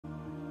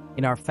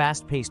In our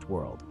fast-paced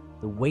world,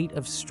 the weight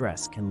of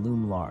stress can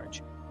loom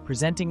large,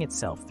 presenting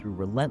itself through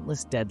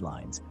relentless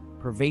deadlines,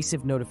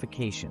 pervasive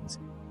notifications,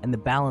 and the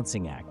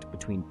balancing act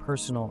between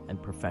personal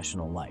and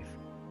professional life.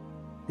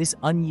 This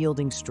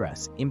unyielding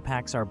stress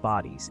impacts our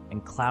bodies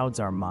and clouds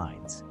our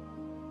minds.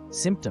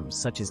 Symptoms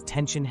such as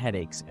tension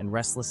headaches and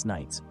restless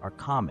nights are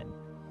common,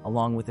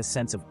 along with a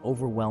sense of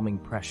overwhelming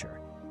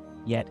pressure.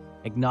 Yet,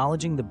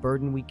 acknowledging the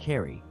burden we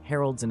carry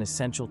heralds an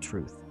essential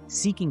truth.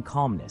 Seeking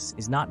calmness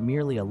is not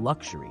merely a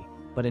luxury,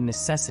 but a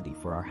necessity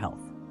for our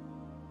health.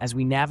 As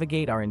we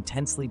navigate our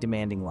intensely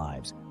demanding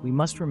lives, we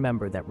must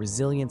remember that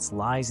resilience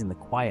lies in the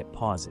quiet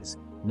pauses,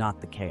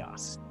 not the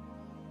chaos.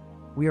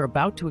 We are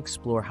about to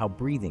explore how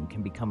breathing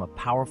can become a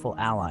powerful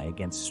ally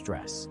against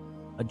stress,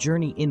 a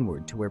journey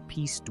inward to where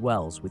peace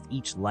dwells with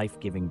each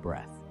life-giving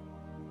breath.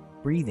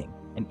 Breathing,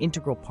 an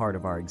integral part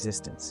of our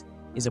existence,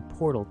 is a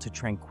portal to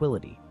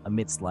tranquility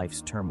amidst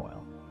life's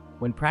turmoil.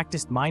 When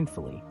practiced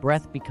mindfully,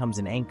 breath becomes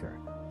an anchor,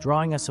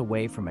 drawing us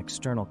away from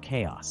external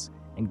chaos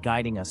and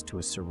guiding us to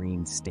a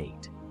serene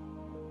state.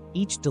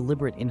 Each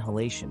deliberate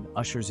inhalation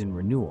ushers in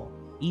renewal,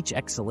 each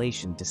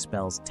exhalation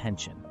dispels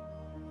tension.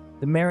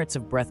 The merits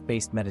of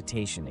breath-based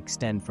meditation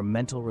extend from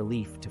mental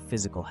relief to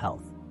physical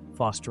health,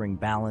 fostering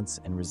balance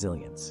and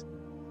resilience.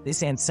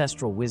 This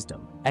ancestral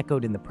wisdom,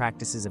 echoed in the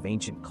practices of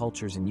ancient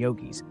cultures and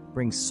yogis,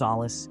 brings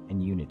solace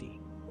and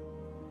unity.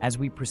 As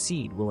we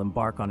proceed, we'll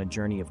embark on a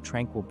journey of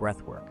tranquil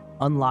breathwork,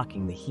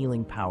 unlocking the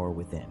healing power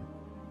within.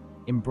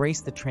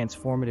 Embrace the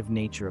transformative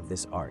nature of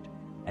this art,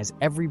 as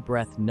every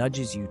breath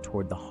nudges you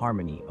toward the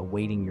harmony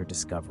awaiting your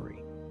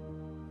discovery.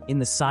 In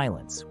the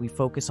silence, we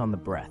focus on the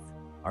breath,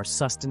 our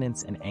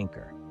sustenance and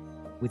anchor.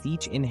 With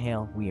each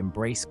inhale, we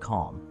embrace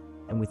calm,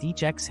 and with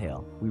each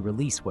exhale, we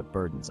release what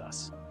burdens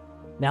us.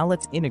 Now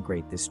let's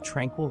integrate this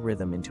tranquil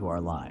rhythm into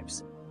our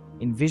lives.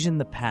 Envision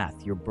the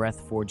path your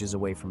breath forges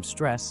away from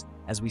stress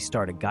as we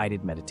start a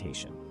guided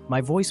meditation.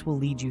 My voice will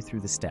lead you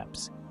through the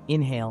steps.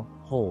 Inhale,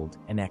 hold,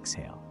 and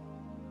exhale.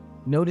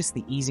 Notice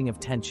the easing of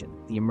tension,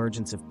 the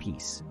emergence of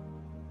peace.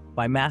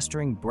 By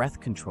mastering breath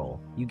control,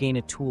 you gain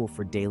a tool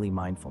for daily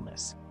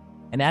mindfulness.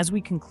 And as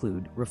we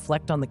conclude,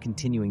 reflect on the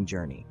continuing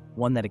journey,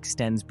 one that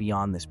extends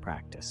beyond this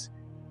practice.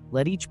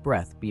 Let each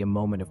breath be a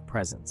moment of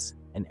presence,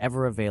 an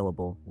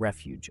ever-available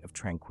refuge of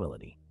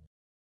tranquility.